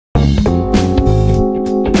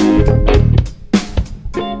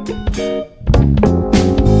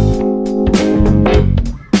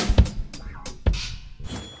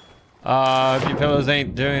fellas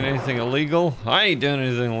ain't doing anything illegal. I ain't doing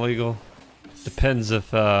anything illegal. Depends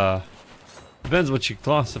if depends what you're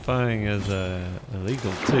classifying as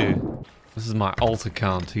illegal too. This is my alt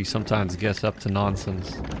account. He sometimes gets up to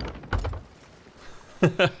nonsense.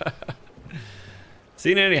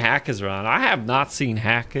 Seen any hackers around? I have not seen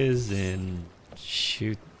hackers in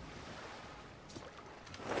shoot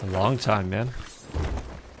a long time, man.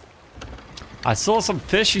 I saw some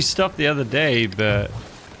fishy stuff the other day, but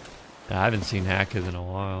I haven't seen hackers in a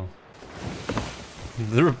while.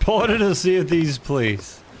 The reporter to Sea of Thieves,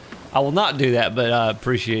 please. I will not do that, but I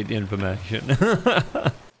appreciate the information.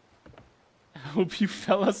 I hope you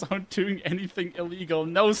fellas aren't doing anything illegal.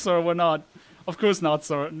 No, sir, we're not. Of course not,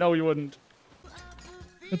 sir. No, you wouldn't.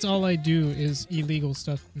 That's all I do is illegal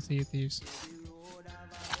stuff in Sea of Thieves.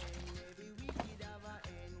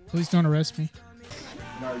 Please don't arrest me.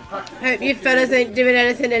 Hope you fellas ain't doing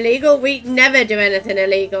anything illegal. We never do anything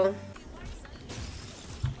illegal.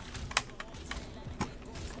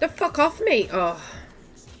 The fuck off me. Oh.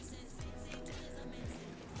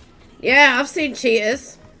 Yeah, I've seen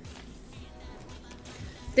cheaters.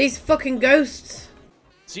 These fucking ghosts.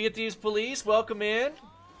 Sea of Thieves police, welcome in.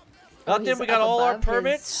 Out there, we got all our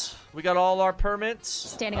permits. We got all our permits.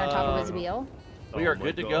 Standing on top of his wheel. We are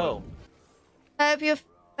good to go. Hope you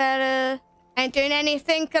fella ain't doing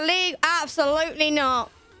anything illegal. Absolutely not.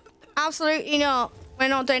 Absolutely not. We're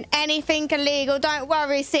not doing anything illegal. Don't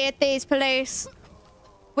worry, Sea of Thieves police.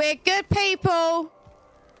 We're good people.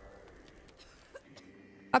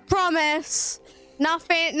 I promise.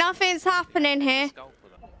 Nothing's happening here.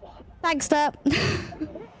 Thanks, Step.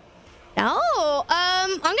 No,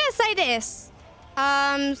 I'm gonna say this.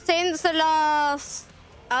 Since the last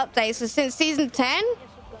update, so since season 10,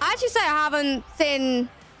 I actually say I haven't seen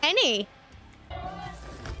any.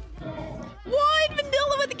 What?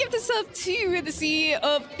 Vanilla with the gift of sub to the Sea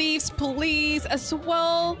of Thieves police as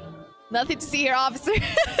well. Nothing to see here, officer.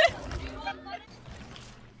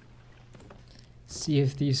 Sea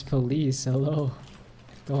of Thieves police, hello.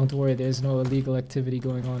 Don't worry, there's no illegal activity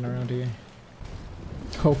going on around here.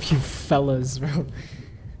 Hope you fellas, bro.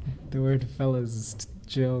 The word fellas is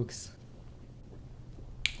jokes.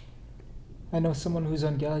 I know someone who's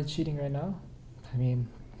on galley cheating right now. I mean,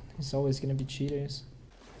 there's always gonna be cheaters.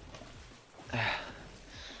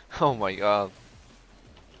 Oh my god.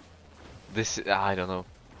 This, I don't know.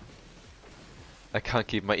 I can't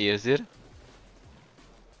keep my ears in.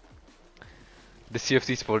 The Sea of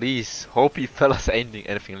Thieves police. Hope you fellas ain't doing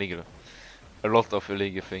anything illegal. A lot of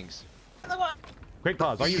illegal things. Great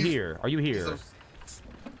cause, are you here? Are you here?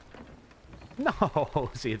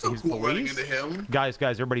 No, Sea of Thieves police. Guys,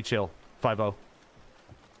 everybody chill. 5-0.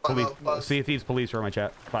 Police. Sea of Thieves police are in my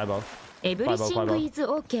chat. 5-0. 5-0,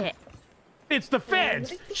 5-0. It's the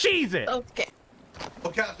feds! She's it! Okay. Oh,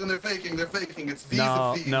 Captain, they're faking. It's Thieves No,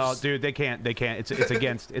 of Thieves. no, dude, they can't. It's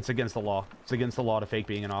against the law. It's against the law to fake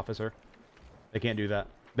being an officer. They can't do that.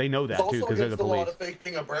 They know that too because they're the police. It's also against the law to fake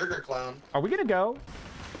being a burger clown. Are we gonna go?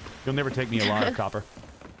 You'll never take me alive, Copper.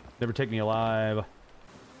 Never take me alive.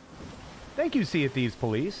 Thank you, Sea of Thieves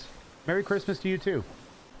police. Merry Christmas to you too.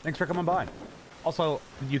 Thanks for coming by. Also,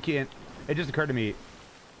 you can't. It just occurred to me.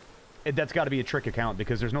 That's got to be a trick account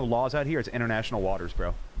because there's no laws out here. It's international waters,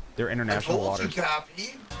 bro. They're international waters.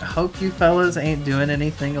 I hope you fellas ain't doing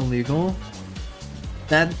anything illegal.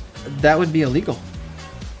 That would be illegal.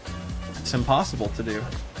 It's impossible to do.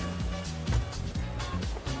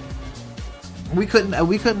 We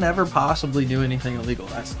couldn't ever possibly do anything illegal.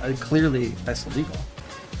 That's clearly that's illegal.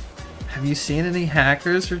 Have you seen any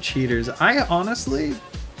hackers or cheaters? I honestly,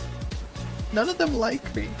 none of them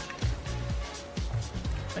like me.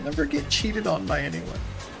 I never get cheated on by anyone.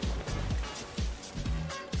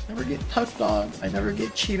 I never get tucked on. I never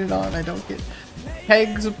get cheated on. I don't get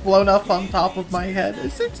pegs blown up on top of my head.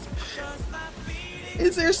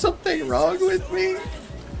 Is there something wrong with me?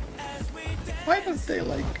 Why don't they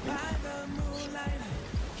like me?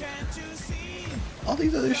 All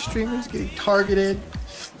these other streamers getting targeted.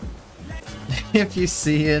 If you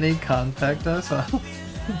see any, contact us.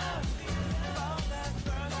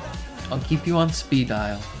 I'll keep you on speed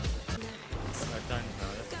dial.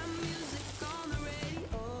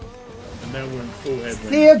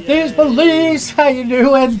 Sea of Thieves police, how you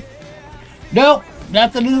doing? Nope,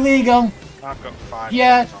 nothing illegal. I've got 5.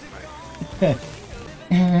 Yeah.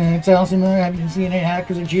 Tell some, have you seen any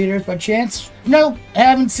hackers or cheaters by chance? Nope,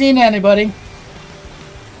 haven't seen anybody.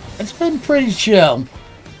 It's been pretty chill.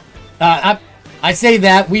 I say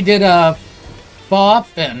that we did a FOF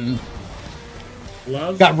and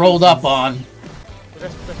got rolled up on.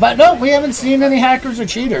 But no, we haven't seen any hackers or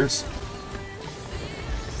cheaters.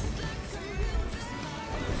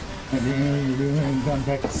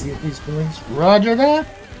 Contact the Sea of Thieves police. Roger that.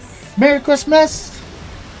 Merry Christmas.